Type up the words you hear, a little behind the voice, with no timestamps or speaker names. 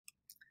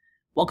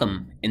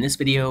Welcome. In this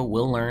video,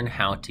 we'll learn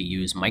how to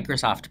use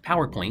Microsoft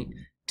PowerPoint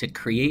to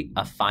create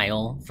a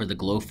file for the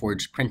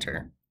Glowforge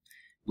printer.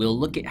 We'll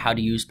look at how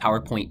to use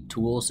PowerPoint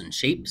tools and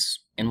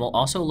shapes, and we'll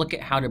also look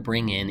at how to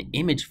bring in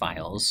image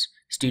files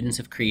students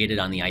have created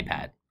on the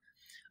iPad.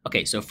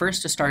 Okay, so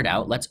first to start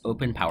out, let's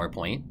open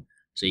PowerPoint.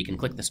 So you can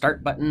click the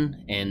Start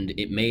button, and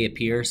it may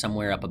appear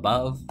somewhere up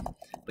above,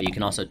 but you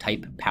can also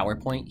type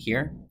PowerPoint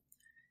here.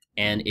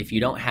 And if you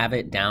don't have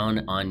it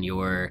down on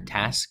your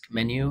task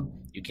menu,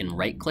 you can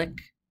right-click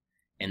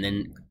and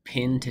then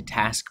pin to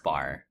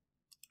taskbar.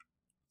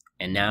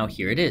 And now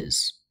here it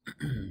is.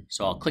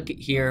 So I'll click it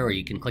here, or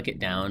you can click it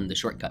down, the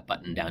shortcut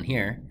button down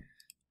here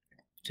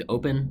to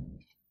open.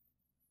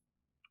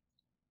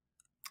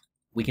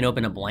 We can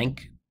open a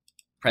blank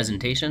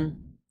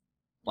presentation.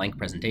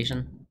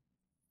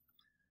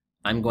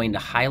 I'm going to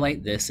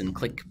highlight this and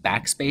click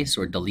backspace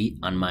or delete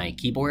on my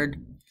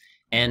keyboard.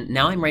 And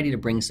now I'm ready to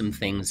bring some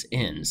things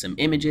in, some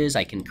images.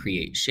 I can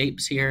create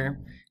shapes here,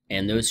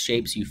 and those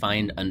shapes you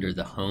find under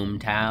the Home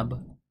tab,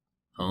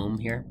 Home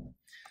here.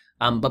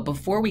 But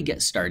before we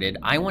get started,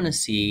 I want to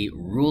see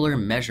ruler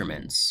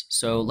measurements.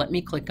 So let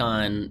me click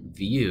on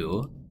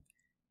View,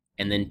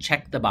 and then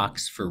check the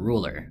box for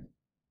ruler.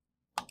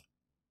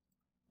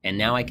 And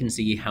now I can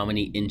see how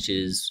many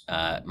inches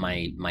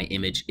my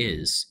image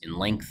is in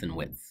length and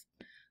width.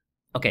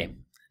 Okay,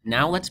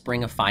 now let's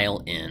bring a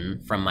file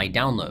in from my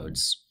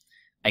downloads.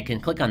 I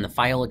can click on the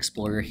File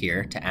Explorer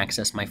here to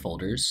access my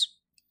folders.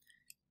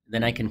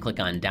 Then I can click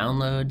on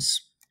Downloads.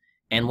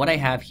 And what I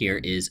have here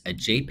is a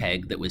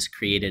JPEG that was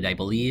created, I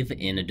believe,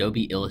 in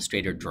Adobe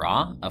Illustrator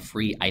Draw, a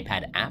free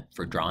iPad app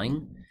for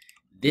drawing.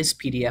 This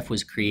PDF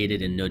was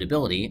created in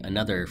Notability,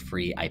 another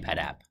free iPad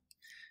app.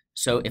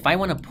 So if I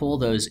want to pull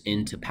those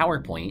into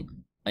PowerPoint,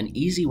 an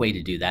easy way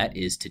to do that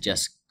is to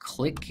just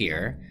click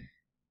here,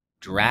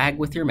 drag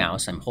with your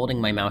mouse. I'm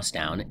holding my mouse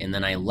down, and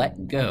then I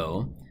let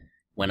go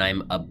when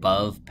I'm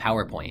above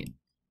PowerPoint.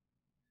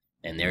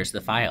 And there's the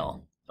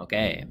file.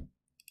 Okay.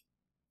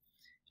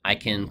 I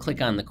can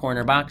click on the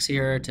corner box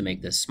here to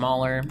make this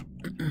smaller.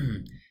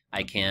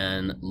 I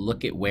can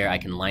look at where I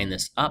can line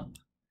this up,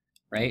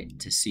 right?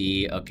 To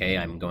see, okay,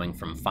 I'm going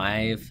from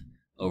 5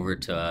 over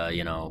to,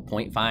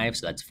 0.5,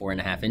 so that's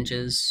 4.5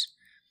 inches.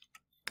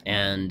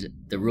 And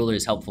the ruler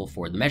is helpful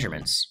for the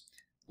measurements.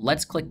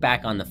 Let's click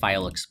back on the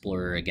File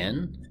Explorer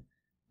again.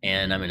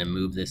 And I'm going to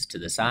move this to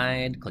the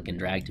side, click and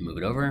drag to move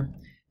it over.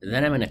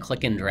 Then I'm going to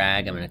click and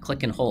drag, I'm going to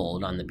click and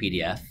hold on the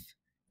PDF,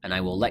 and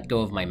I will let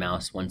go of my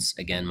mouse once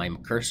again my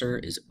cursor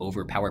is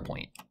over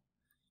PowerPoint.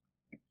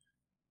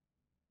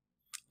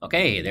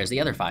 Okay, there's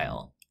the other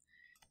file.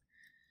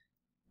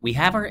 We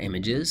have our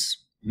images.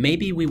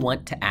 Maybe we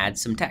want to add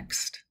some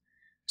text.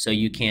 So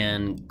you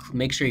can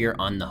make sure you're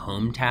on the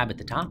Home tab at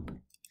the top.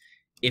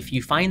 If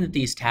you find that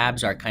these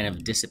tabs are kind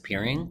of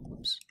disappearing,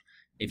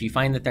 if you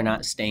find that they're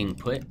not staying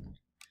put,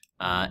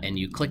 and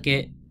you click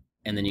it,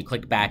 and then you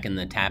click back and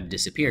the tab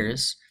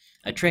disappears,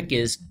 a trick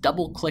is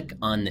double click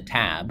on the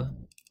tab,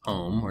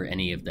 Home or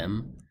any of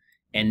them,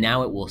 and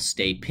now it will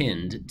stay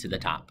pinned to the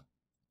top.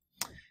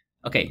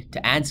 Okay,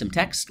 to add some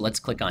text,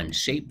 let's click on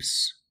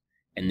Shapes,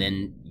 and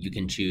then you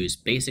can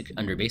choose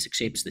under Basic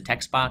Shapes, the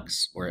text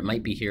box, or it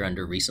might be here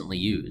under Recently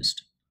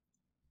Used.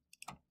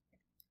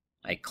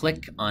 I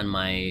click on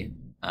my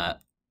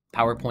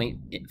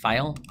PowerPoint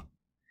file,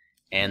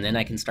 and then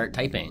I can start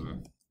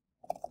typing.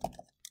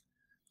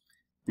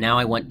 Now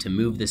I want to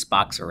move this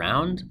box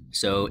around,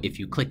 so if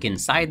you click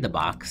inside the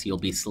box, you'll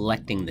be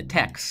selecting the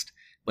text.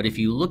 But if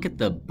you look at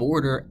the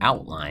border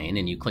outline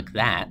and you click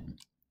that,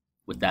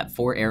 with that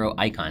 4-arrow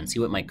icon, see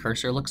what my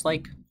cursor looks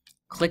like?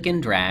 Click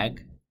and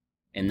drag,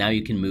 and now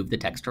you can move the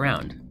text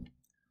around.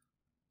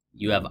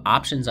 You have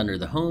options under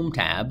the Home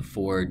tab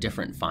for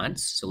different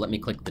fonts, so let me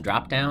click the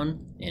drop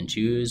down and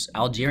choose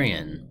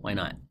Algerian. Why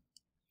not?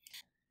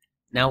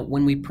 Now,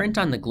 when we print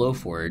on the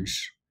Glowforge,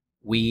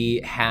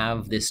 we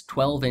have this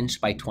 12-inch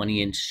by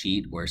 20-inch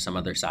sheet or some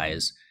other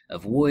size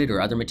of wood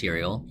or other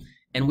material,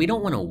 and we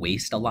don't want to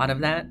waste a lot of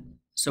that.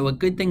 So a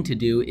good thing to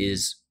do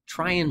is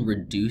try and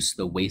reduce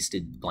the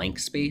wasted blank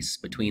space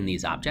between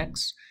these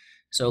objects.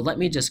 So let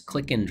me just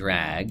click and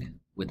drag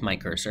with my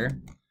cursor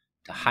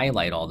to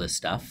highlight all this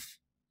stuff,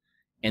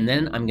 and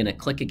then I'm going to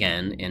click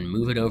again and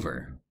move it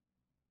over.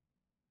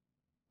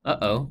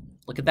 Uh-oh,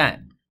 look at that.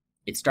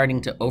 It's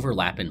starting to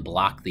overlap and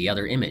block the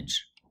other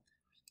image.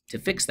 To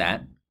fix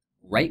that,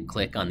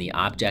 right-click on the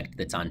object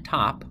that's on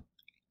top,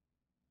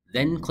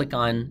 then click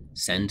on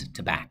Send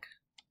to Back.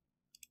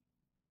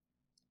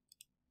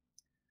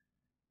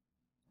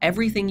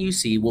 Everything you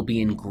see will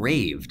be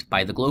engraved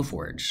by the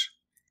Glowforge,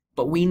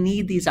 but we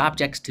need these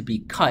objects to be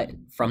cut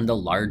from the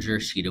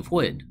larger sheet of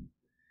wood.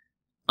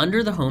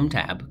 Under the Home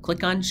tab,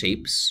 click on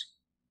Shapes,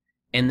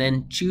 and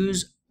then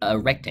choose a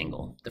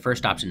rectangle. The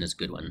first option is a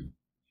good one.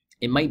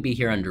 It might be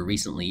here under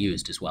Recently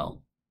Used as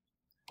well.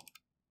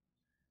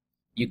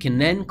 You can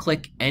then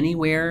click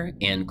anywhere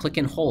and click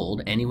and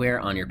hold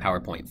anywhere on your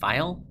PowerPoint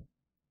file.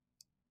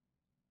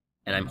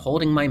 And I'm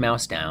holding my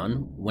mouse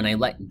down. When I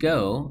let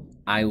go,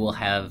 I will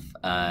have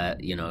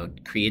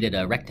created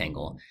a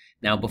rectangle.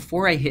 Now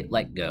before I hit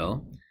let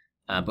go,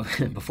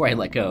 before I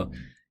let go,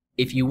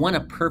 if you want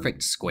a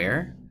perfect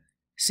square,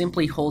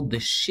 simply hold the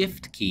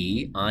Shift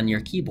key on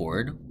your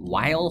keyboard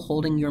while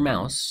holding your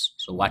mouse.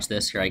 So watch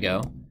this, here I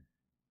go.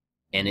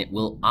 And it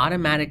will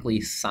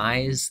automatically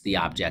size the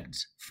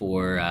object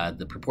for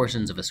the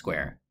proportions of a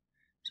square.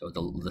 So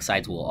the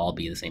sides will all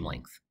be the same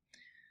length.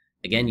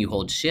 Again, you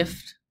hold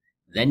Shift,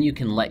 then you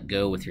can let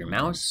go with your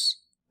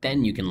mouse,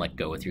 then you can let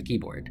go with your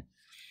keyboard.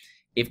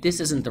 If this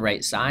isn't the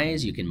right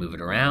size, you can move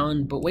it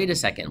around, but wait a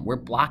second, we're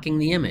blocking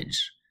the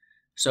image.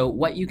 So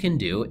what you can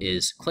do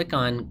is click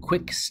on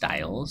Quick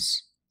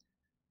Styles,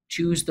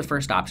 choose the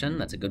first option,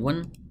 that's a good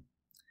one,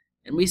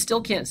 and we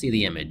still can't see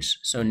the image.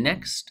 So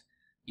next,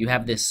 you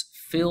have this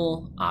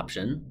Fill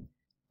option,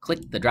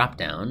 click the drop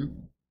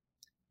down,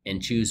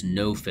 and choose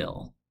No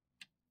Fill.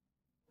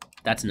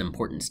 That's an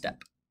important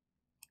step.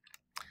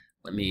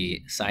 Let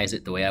me size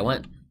it the way I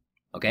want.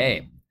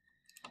 Okay,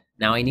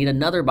 now I need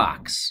another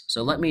box.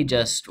 So let me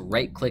just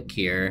right click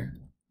here,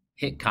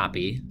 hit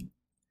copy,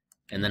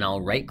 and then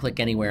I'll right click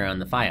anywhere on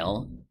the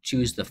file,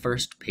 choose the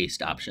first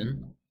paste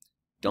option.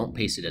 Don't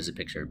paste it as a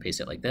picture,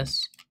 paste it like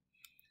this.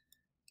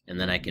 And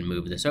then I can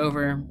move this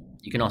over.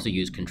 You can also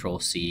use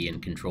Control-C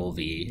and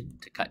Control-V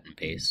to cut and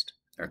paste,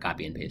 or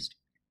copy and paste.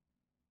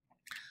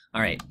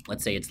 All right,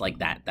 let's say it's like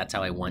that. That's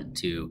how I want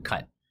to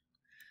cut.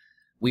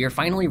 We are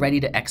finally ready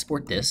to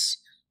export this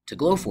to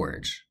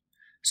Glowforge.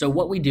 So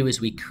what we do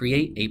is we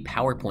create a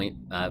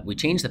PowerPoint, we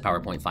change the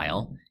PowerPoint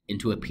file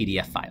into a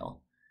PDF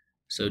file.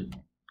 So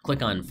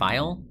click on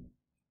File,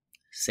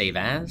 Save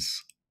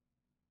As,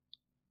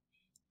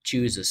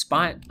 choose a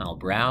spot, I'll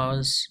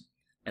browse,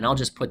 and I'll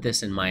just put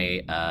this in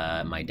my,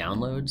 my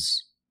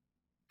downloads.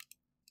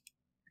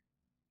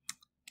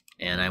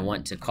 And I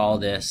want to call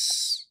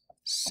this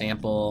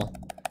sample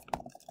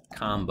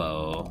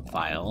combo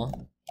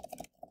file.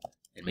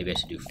 And maybe I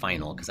should do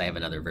final because I have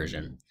another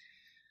version.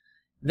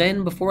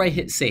 Then before I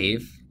hit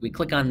save, we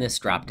click on this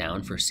drop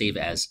down for save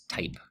as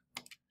type.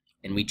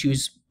 And we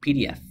choose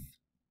PDF.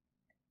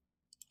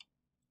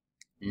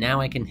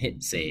 Now I can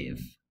hit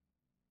save.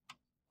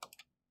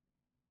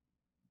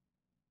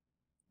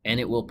 And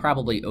it will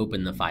probably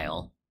open the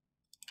file.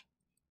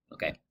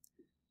 Okay.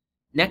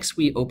 Next,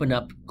 we open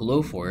up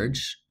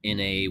Glowforge in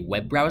a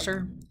web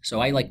browser. So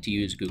I like to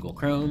use Google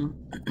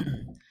Chrome.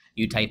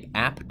 You type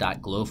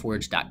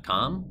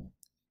app.glowforge.com,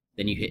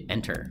 then you hit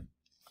enter.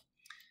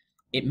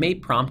 It may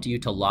prompt you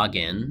to log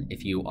in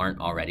if you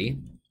aren't already,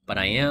 but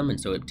I am, and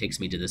so it takes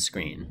me to this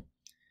screen.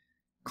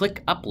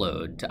 Click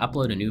Upload to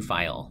upload a new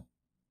file.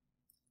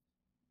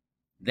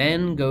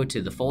 Then go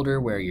to the folder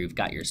where you've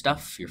got your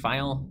stuff, your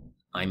file.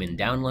 I'm in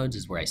Downloads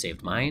is where I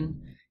saved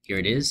mine. Here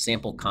it is,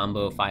 sample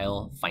combo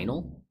file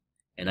final,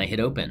 and I hit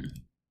open.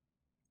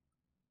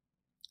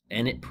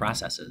 And it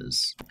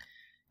processes.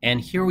 And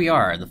here we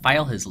are, the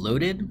file has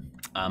loaded,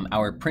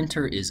 our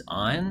printer is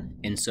on,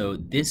 and so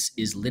this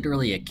is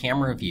literally a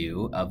camera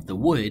view of the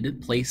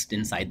wood placed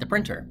inside the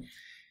printer.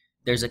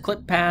 There's a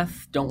clip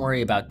path, don't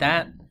worry about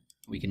that.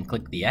 We can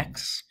click the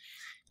X.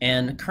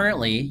 And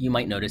currently, you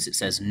might notice it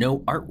says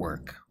no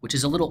artwork, which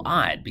is a little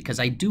odd because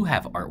I do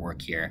have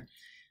artwork here.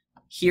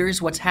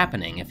 Here's what's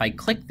happening. If I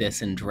click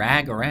this and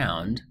drag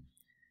around,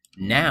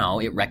 now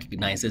it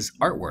recognizes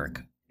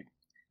artwork.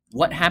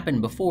 What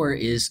happened before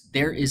is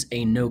there is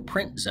a no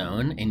print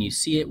zone, and you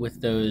see it with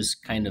those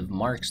kind of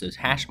marks, those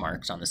hash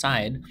marks on the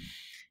side.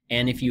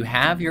 And if you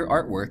have your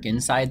artwork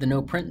inside the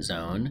no print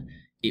zone,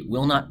 it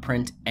will not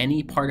print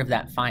any part of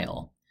that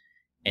file.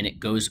 And it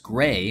goes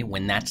gray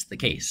when that's the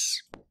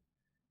case.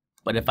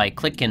 But if I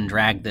click and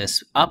drag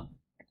this up,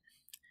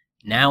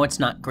 now it's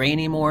not gray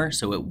anymore,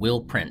 so it will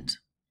print.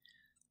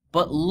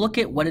 But look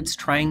at what it's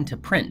trying to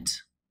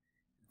print.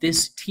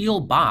 This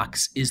teal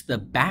box is the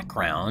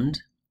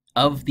background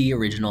of the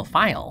original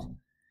file.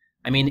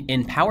 I mean,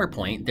 in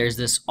PowerPoint,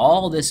 there's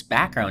all this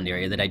background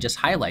area that I just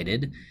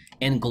highlighted,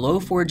 and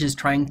Glowforge is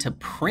trying to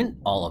print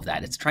all of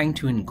that. It's trying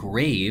to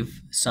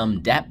engrave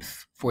some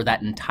depth for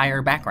that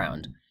entire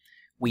background.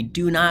 We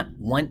do not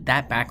want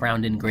that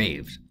background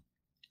engraved.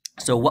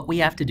 So what we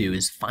have to do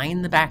is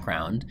find the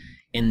background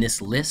in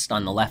this list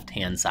on the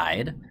left-hand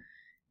side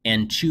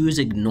and choose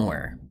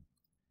Ignore.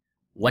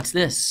 What's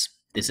this?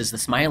 This is the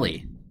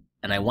smiley,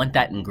 and I want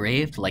that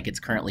engraved like it's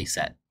currently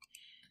set.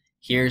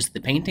 Here's the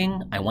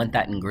painting, I want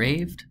that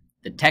engraved.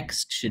 The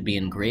text should be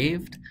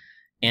engraved.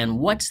 And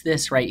what's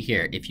this right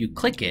here? If you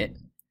click it,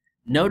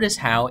 notice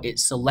how it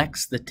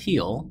selects the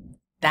teal.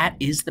 That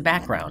is the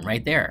background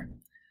right there.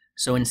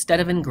 So instead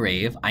of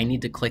engrave, I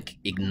need to click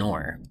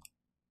Ignore.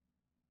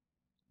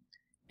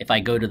 If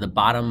I go to the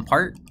bottom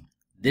part,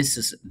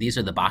 these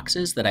are the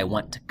boxes that I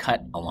want to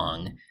cut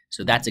along.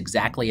 So that's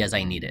exactly as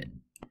I need it.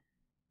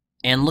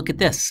 And look at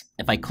this.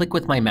 If I click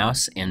with my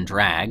mouse and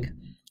drag,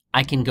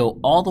 I can go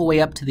all the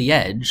way up to the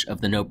edge of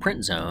the no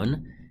print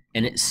zone,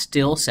 and it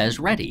still says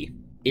ready.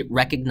 It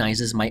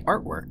recognizes my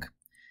artwork.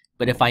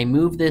 But if I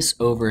move this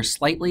over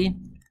slightly,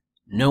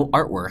 no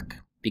artwork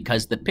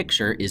because the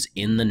picture is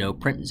in the no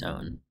print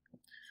zone.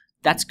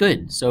 That's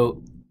good.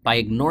 So by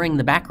ignoring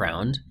the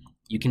background,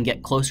 you can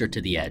get closer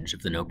to the edge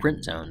of the no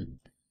print zone.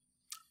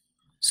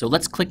 So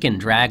let's click and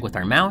drag with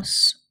our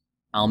mouse.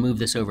 I'll move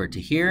this over to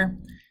here.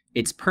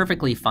 It's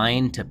perfectly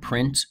fine to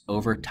print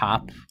over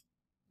top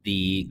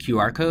the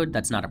QR code.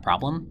 That's not a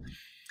problem.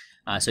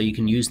 So you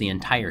can use the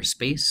entire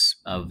space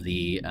of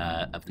the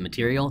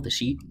material, the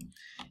sheet.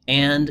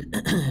 And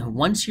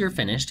once you're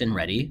finished and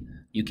ready,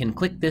 you can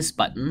click this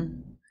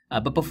button.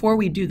 But before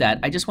we do that,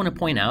 I just want to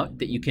point out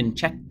that you can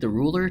check the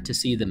ruler to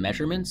see the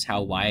measurements.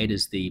 How wide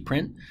is the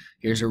print?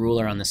 Here's a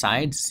ruler on the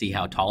side to see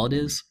how tall it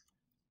is.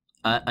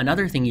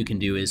 Another thing you can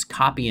do is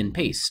copy and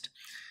paste.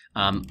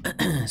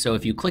 So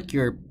if you click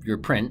your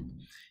print,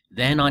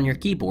 then on your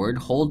keyboard,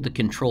 hold the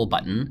Control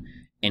button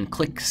and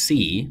click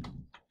C.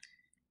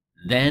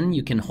 Then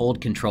you can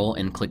hold Control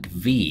and click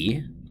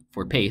V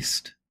for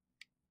paste.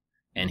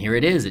 And here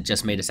it is. It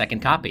just made a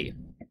second copy.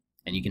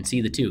 And you can see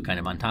the two kind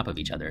of on top of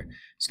each other.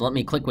 So let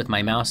me click with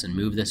my mouse and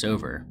move this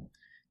over.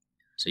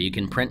 So you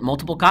can print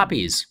multiple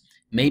copies.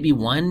 Maybe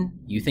one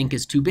you think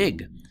is too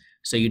big,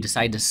 so you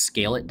decide to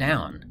scale it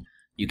down.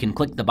 You can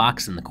click the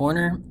box in the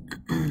corner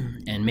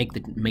and make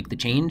the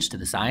change to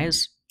the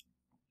size.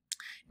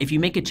 If you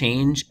make a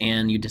change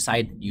and you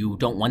decide you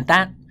don't want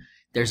that,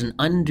 there's an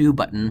undo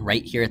button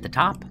right here at the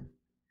top,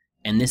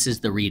 and this is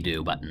the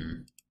redo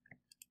button.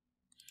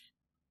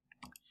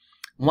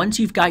 Once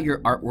you've got your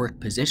artwork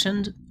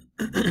positioned,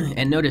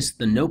 and notice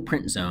the no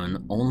print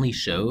zone only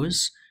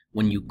shows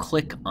when you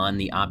click on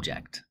the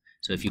object.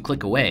 So if you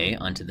click away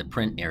onto the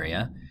print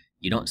area,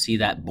 you don't see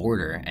that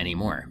border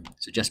anymore.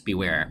 So just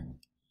beware,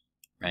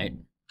 right?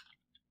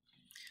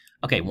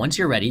 Okay, once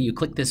you're ready, you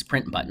click this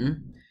print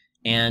button,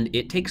 and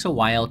it takes a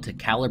while to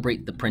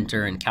calibrate the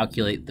printer and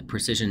calculate the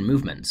precision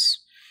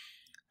movements.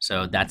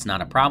 So that's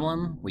not a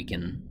problem. We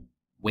can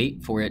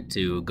wait for it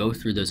to go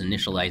through those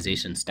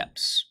initialization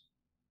steps.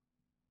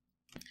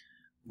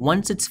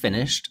 Once it's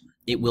finished,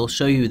 it will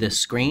show you this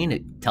screen.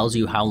 It tells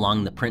you how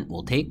long the print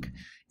will take.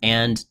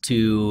 And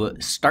to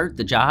start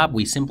the job,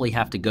 we simply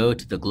have to go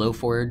to the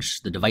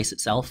Glowforge, the device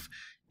itself,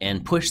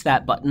 and push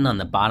that button on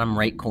the bottom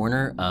right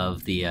corner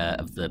of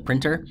the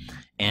printer,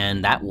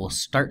 and that will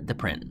start the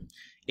print.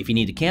 If you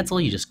need to cancel,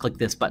 you just click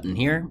this button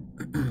here.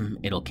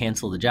 It'll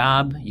cancel the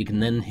job. You can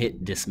then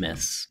hit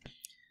dismiss.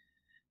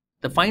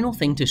 The final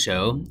thing to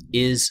show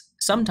is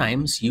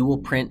sometimes you will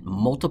print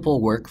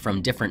multiple work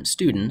from different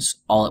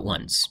students all at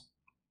once.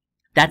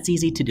 That's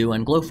easy to do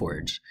on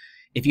Glowforge.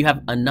 If you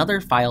have another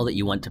file that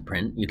you want to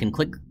print, you can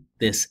click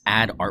this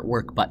Add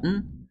Artwork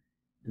button.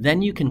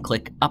 Then you can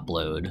click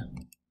Upload.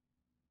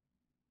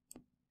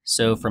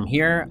 So from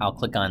here, I'll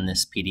click on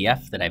this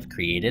PDF that I've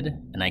created,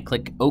 and I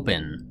click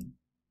Open.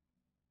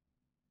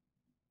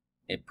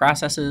 It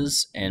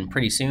processes, and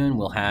pretty soon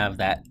we'll have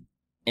that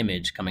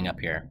image coming up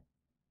here.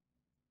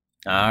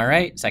 All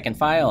right, second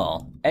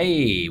file.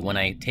 Hey, when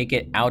I take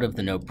it out of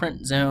the no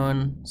print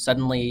zone,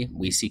 suddenly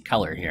we see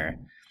color here.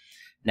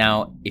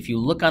 Now, if you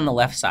look on the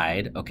left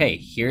side, okay,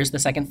 here's the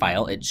second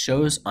file. It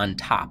shows on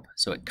top,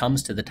 so it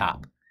comes to the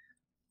top.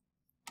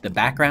 The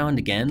background,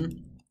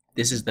 again,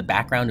 this is the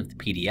background of the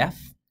PDF.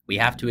 We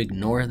have to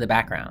ignore the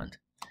background.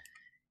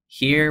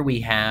 Here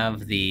we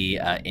have the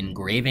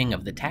engraving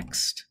of the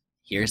text.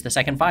 Here's the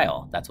second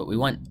file. That's what we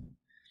want.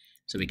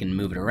 So we can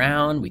move it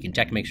around. We can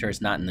check to make sure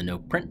it's not in the no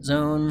print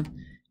zone.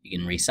 You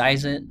can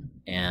resize it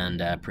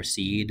and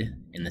proceed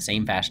in the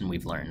same fashion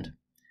we've learned.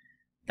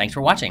 Thanks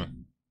for watching.